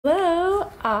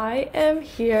I am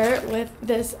here with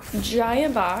this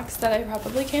giant box that I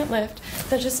probably can't lift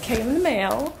that just came in the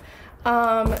mail.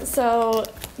 So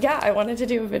yeah, I wanted to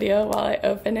do a video while I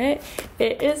open it.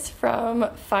 It is from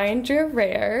Find Your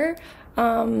Rare,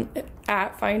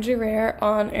 at Find Your Rare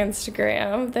on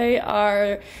Instagram. They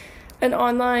are an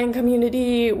online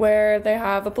community where they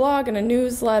have a blog and a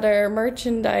newsletter,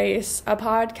 merchandise, a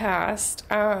podcast,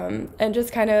 and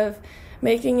just kind of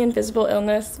making invisible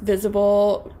illness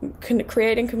visible,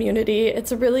 creating community.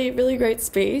 It's a really, really great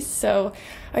space, so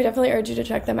I definitely urge you to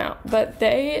check them out. But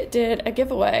they did a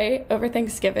giveaway over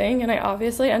Thanksgiving, and I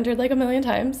obviously entered like a million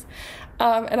times,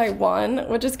 and I won,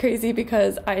 which is crazy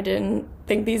because I didn't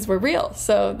think these were real.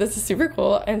 So this is super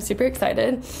cool. I'm super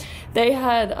excited. They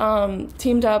had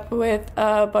teamed up with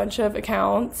a bunch of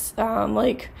accounts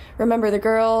like Remember the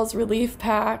Girls, Relief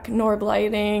Pack, Norb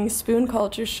Lighting, Spoon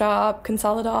Culture Shop,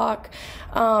 Consolidoc,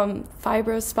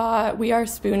 FibroSpot, We Are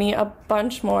Spoonie, a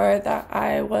bunch more that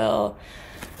I will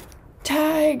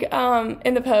tag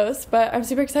in the post, but I'm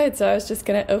super excited, so I was just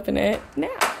gonna open it now.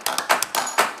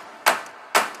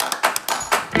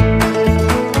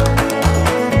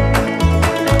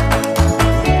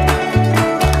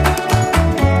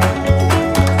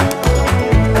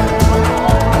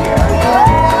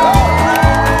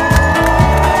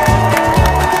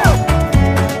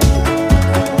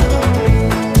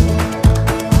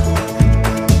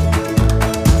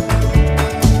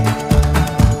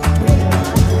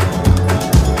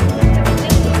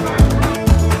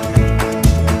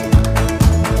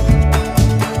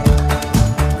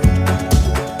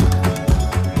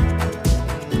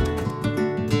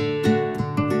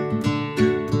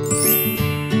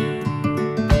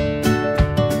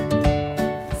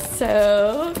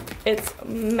 So it's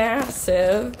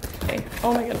massive. Okay.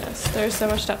 Oh my goodness, there's so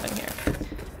much stuff in here.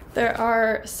 There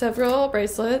are several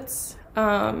bracelets,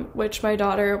 which my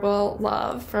daughter will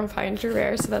love, from Find Your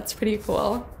Rare, so that's pretty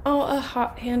cool. Oh, a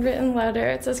handwritten letter.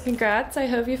 It says, "Congrats. I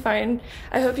hope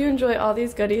you enjoy all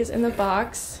these goodies in the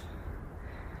box.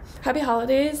 Happy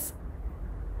holidays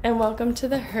and welcome to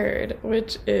the herd,"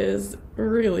 which is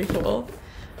really cool.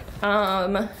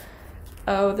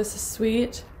 Oh, this is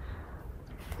sweet.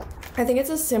 I think it's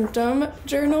a symptom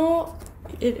journal.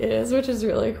 It is, which is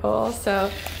really cool.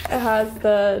 So it has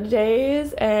the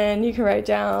days, and you can write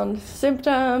down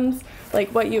symptoms,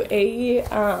 like what you ate,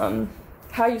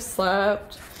 how you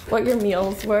slept, what your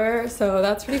meals were. So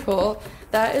that's pretty cool.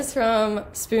 That is from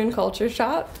Spoon Culture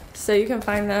Shop. So you can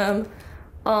find them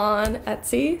on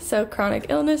Etsy. So chronic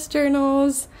illness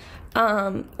journals,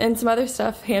 and some other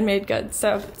stuff, handmade goods.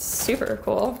 So super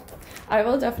cool. I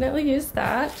will definitely use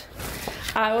that.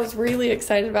 I was really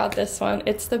excited about this one.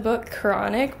 It's the book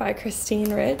Chronic by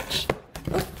Christine Rich.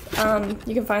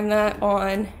 You can find that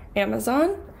on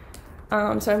Amazon.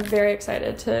 So I'm very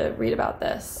excited to read about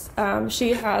this.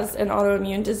 She has an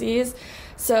autoimmune disease,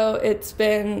 so it's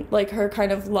been like her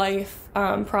kind of life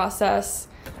processing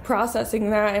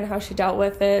that and how she dealt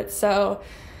with it. So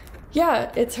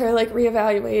yeah, it's her like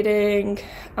reevaluating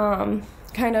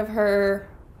kind of her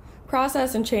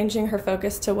process and changing her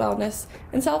focus to wellness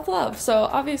and self-love. So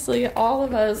obviously all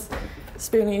of us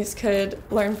Spoonies could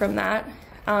learn from that.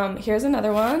 Here's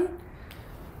another one.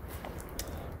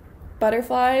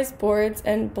 Butterflies, Boards,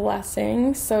 and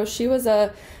Blessings. So she was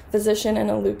a physician and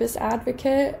a lupus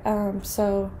advocate.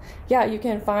 So yeah, you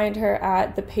can find her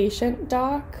at The Patient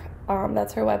Doc.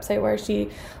 That's her website where she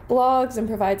blogs and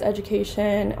provides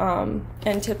education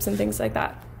and tips and things like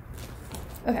that.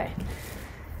 Okay.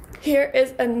 Here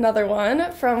is another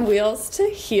one from Wheels to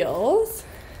Heals.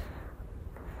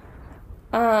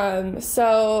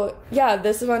 So yeah,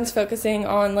 this one's focusing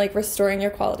on like restoring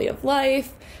your quality of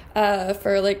life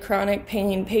for like chronic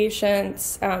pain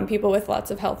patients, people with lots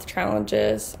of health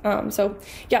challenges. So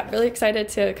yeah, really excited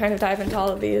to kind of dive into all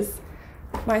of these.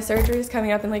 My surgery is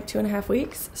coming up in like 2.5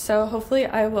 weeks, so hopefully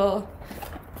I will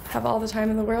have all the time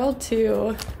in the world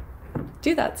to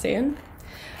do that soon.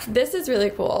 This is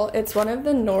really cool. It's one of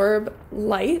the Norb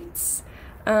lights,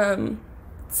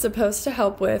 supposed to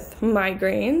help with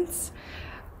migraines.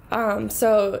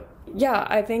 So yeah,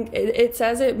 I think it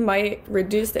says it might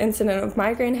reduce the incidence of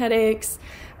migraine headaches,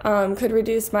 could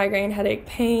reduce migraine headache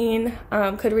pain,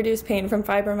 could reduce pain from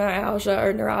fibromyalgia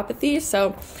or neuropathy.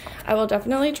 So I will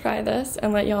definitely try this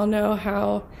and let y'all know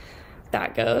how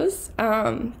that goes,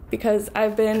 because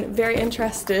I've been very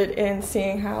interested in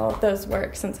seeing how those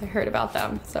work since I heard about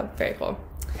them. So very cool.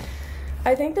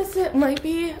 I think this might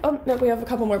be, oh no, we have a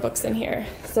couple more books in here.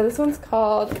 So this one's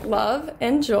called Love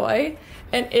and Joy,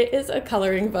 and it is a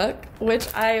coloring book, which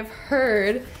I've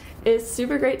heard is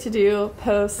super great to do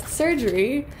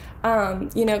post-surgery.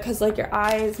 You know, because like your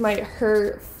eyes might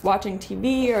hurt watching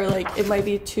TV, or like it might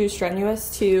be too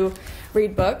strenuous to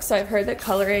read books. So I've heard that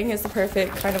coloring is the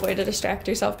perfect kind of way to distract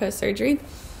yourself post-surgery.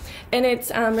 And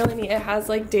it's really neat. It has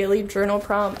like daily journal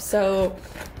prompts. So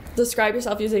describe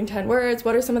yourself using 10 words.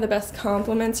 What are some of the best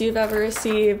compliments you've ever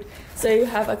received? So you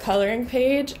have a coloring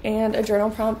page and a journal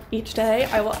prompt each day.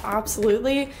 I will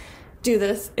absolutely do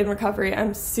this in recovery.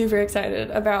 I'm super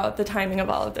excited about the timing of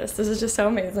all of this. This is just so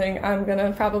amazing. I'm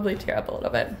gonna probably tear up a little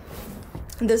bit.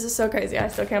 This is so crazy. I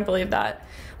still can't believe that.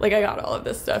 Like, I got all of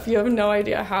this stuff. You have no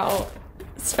idea how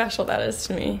special that is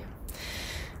to me.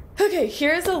 Okay,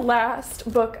 here's the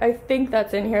last book I think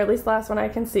that's in here, at least the last one I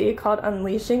can see, called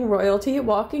Unleashing Royalty,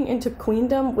 Walking into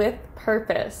Queendom with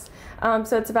Purpose.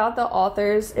 So it's about the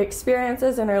author's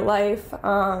experiences in her life,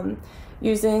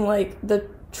 using like the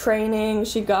training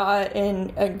she got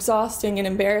in exhausting and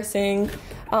embarrassing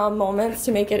moments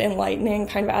to make it enlightening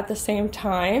kind of at the same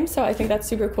time. So I think that's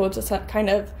super cool, just to kind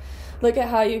of look at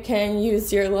how you can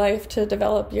use your life to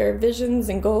develop your visions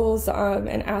and goals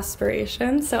and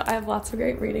aspirations. So I have lots of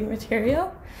great reading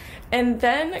material. And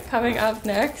then coming up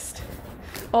next,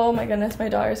 oh my goodness, my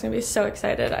daughter's gonna be so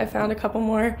excited. I found a couple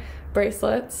more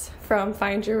bracelets from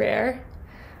Find Your Rare.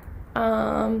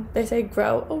 They say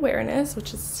grow awareness,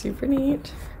 which is super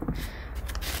neat.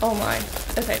 Oh my,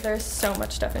 okay, there's so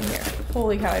much stuff in here.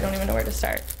 Holy cow, I don't even know where to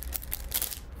start.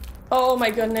 Oh my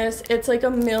goodness, it's like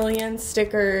 1,000,000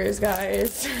 stickers,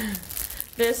 guys.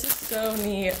 This is so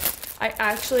neat. I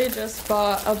actually just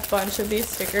bought a bunch of these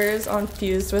stickers on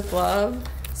Fused with Love,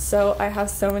 so I have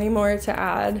so many more to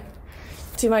add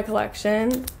to my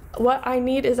collection. What I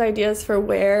need is ideas for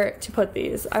where to put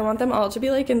these. I want them all to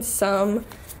be like in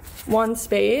one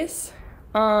space.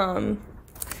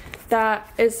 That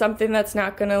is something that's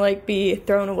not gonna like be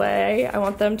thrown away. I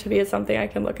want them to be something I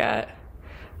can look at.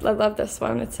 I love this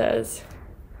one. It says,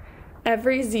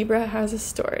 every zebra has a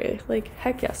story. Like,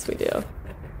 heck yes, we do.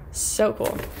 So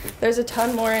cool. There's a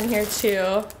ton more in here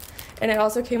too. And it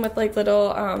also came with like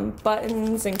little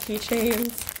buttons and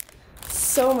keychains.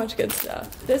 So much good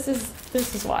stuff. This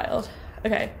is wild.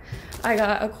 Okay, I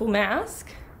got a cool mask,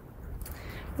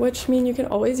 which means you can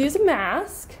always use a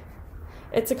mask.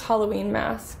 It's a Halloween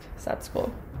mask, so that's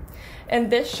cool.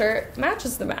 And this shirt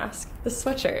matches the mask, the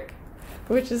sweatshirt,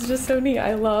 which is just so neat.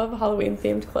 I love Halloween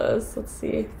themed clothes. Let's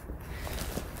see.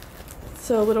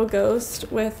 So a little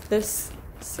ghost with this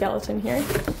skeleton here.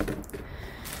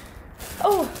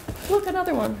 Oh, look,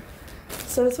 another one.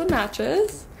 So this one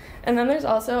matches. And then there's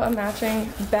also a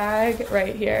matching bag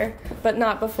right here, but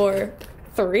not before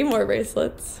 3 more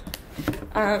bracelets.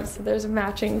 So there's a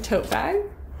matching tote bag.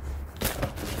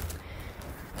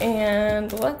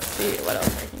 And let's see what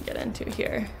else I can get into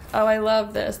here. Oh, I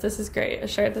love this. This is great. A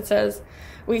shirt that says,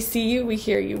 we see you, we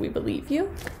hear you, we believe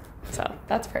you. So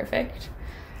that's perfect.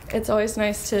 It's always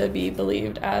nice to be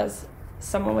believed as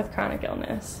someone with chronic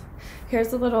illness.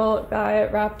 Here's a little guy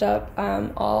wrapped up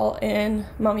all in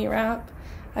mummy wrap.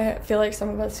 I feel like some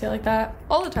of us feel like that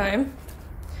all the time.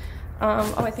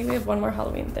 Oh, I think we have one more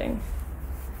Halloween thing.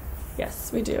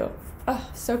 Yes, we do. Oh,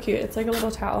 so cute. It's like a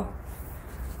little towel.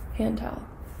 Hand towel.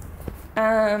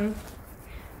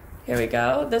 Here we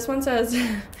go. This one says,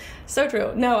 so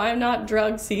true. No, I'm not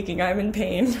drug seeking. I'm in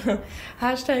pain.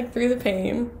 Hashtag through the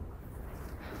pain.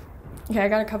 Okay, I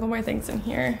got a couple more things in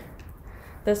here.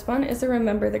 This one is a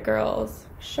Remember the Girls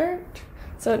shirt.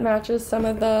 So it matches some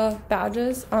of the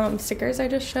badges, stickers I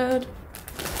just showed.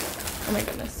 Oh my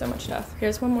goodness, so much stuff.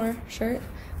 Here's one more shirt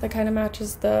that kind of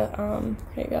matches the,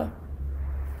 here you go,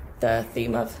 the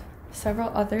theme of several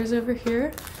others over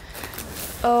here.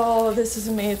 Oh, this is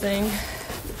amazing.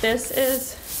 This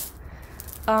is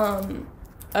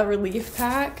a relief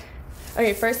pack.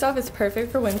 Okay, first off, it's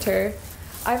perfect for winter.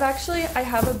 I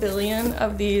have 1 billion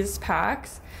of these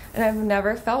packs, and I've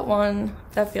never felt one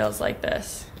that feels like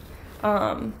this.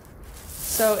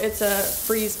 So it's a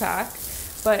freeze pack,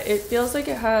 but it feels like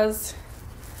it has,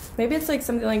 maybe it's like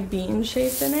something like bean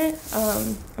shaped in it.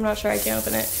 I'm not sure, I can't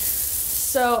open it.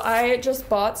 So I just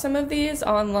bought some of these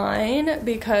online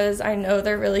because I know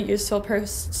they're really useful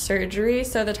post-surgery,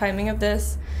 so the timing of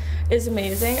this is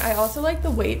amazing. I also like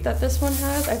the weight that this one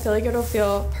has. I feel like it'll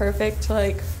feel perfect to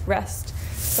like rest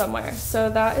somewhere. So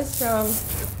that is from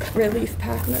Relief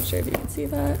Pack. I'm not sure if you can see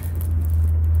that.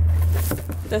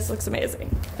 This looks amazing.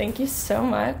 Thank you so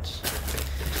much.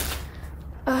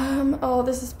 Oh,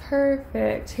 this is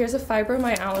perfect. Here's a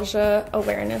fibromyalgia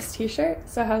awareness t-shirt.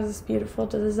 So it has this beautiful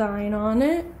design on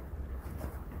it.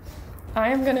 I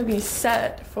am gonna be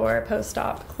set for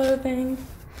post-op clothing.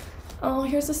 Oh,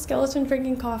 here's a skeleton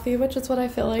drinking coffee, which is what I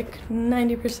feel like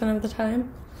 90% of the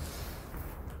time.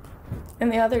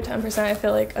 And the other 10% I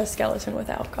feel like a skeleton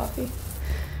without coffee.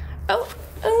 Oh,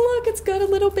 and look, it's got a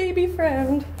little baby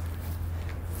friend.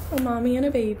 A mommy and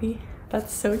a baby.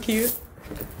 That's so cute.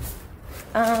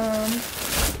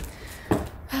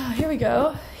 Here we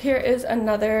go. Here is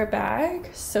another bag.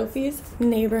 Sophie's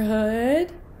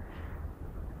Neighborhood.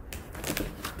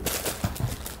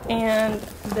 And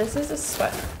this is a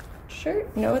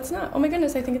sweatshirt. No, it's not. Oh my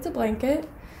goodness, I think it's a blanket.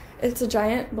 It's a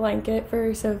giant blanket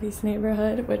for Sophie's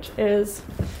Neighborhood, which is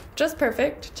just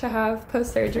perfect to have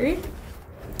post-surgery.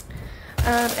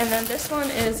 And then this one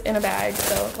is in a bag,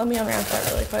 so let me unwrap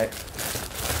that really quick.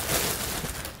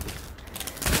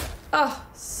 Oh,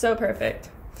 so perfect.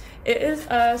 It is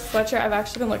a sweatshirt. I've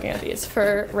actually been looking at these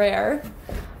for Rare.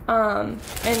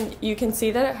 And you can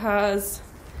see that it has,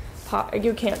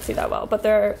 you can't see that well, but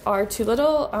there are two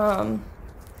little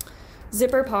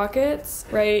zipper pockets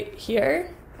right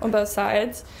here on both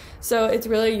sides. So it's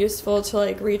really useful to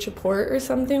like reach a port or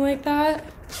something like that.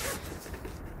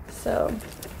 So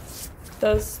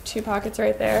those two pockets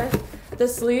right there. The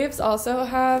sleeves also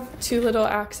have two little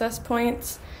access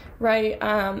points right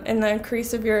in the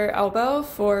crease of your elbow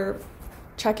for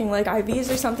checking like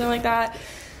IVs or something like that.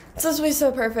 So this will be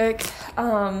so perfect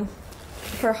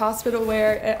for hospital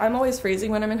wear. I'm always freezing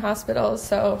when I'm in hospitals,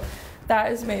 so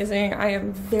that is amazing. I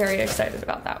am very excited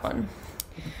about that one.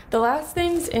 The last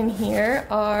things in here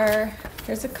are,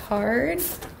 here's a card.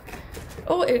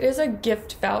 Oh, it is a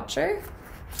gift voucher.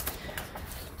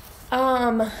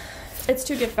 It's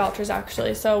two gift vouchers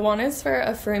actually. So one is for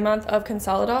a free month of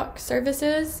Consolidoc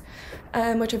services,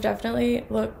 which I've definitely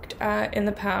looked at in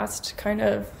the past, kind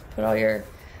of put all your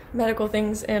medical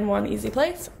things in one easy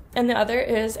place. And the other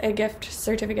is a gift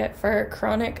certificate for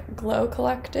Chronic Glow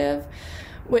Collective,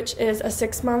 which is a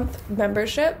 6-month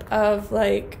membership of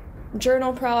like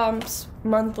journal prompts,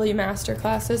 monthly master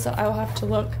classes. So I'll have to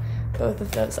look both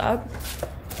of those up.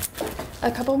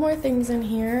 A couple more things in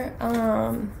here.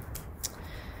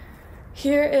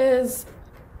 Here is,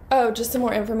 just some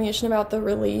more information about the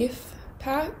relief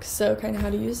packs, so kind of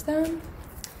how to use them.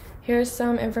 Here's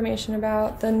some information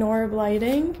about the Norb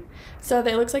lighting. So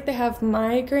they looks like they have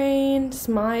migraine,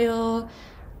 smile,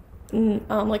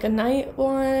 like a night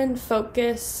one,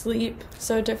 focus, sleep,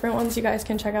 so different ones you guys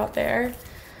can check out there.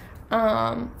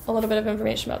 A little bit of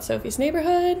information about Sophie's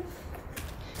Neighborhood.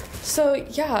 So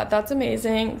yeah, that's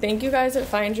amazing. Thank you guys at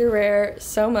Find Your Rare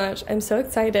so much. I'm so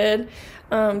excited.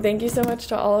 Thank you so much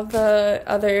to all of the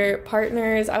other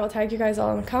partners. I will tag you guys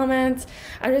all in the comments.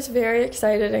 I'm just very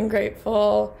excited and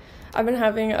grateful. I've been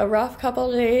having a rough couple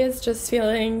days, just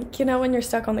feeling, you know, when you're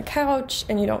stuck on the couch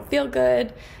and you don't feel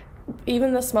good,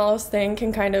 even the smallest thing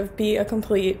can kind of be a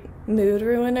complete mood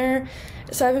ruiner.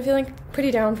 So I've been feeling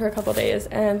pretty down for a couple days,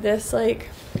 and this like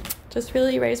just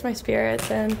really raised my spirits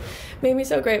and made me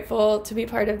so grateful to be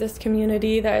part of this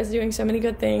community that is doing so many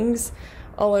good things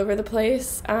all over the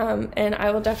place. And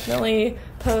I will definitely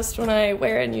post when I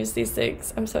wear and use these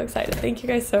things. I'm so excited. Thank you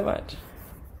guys so much.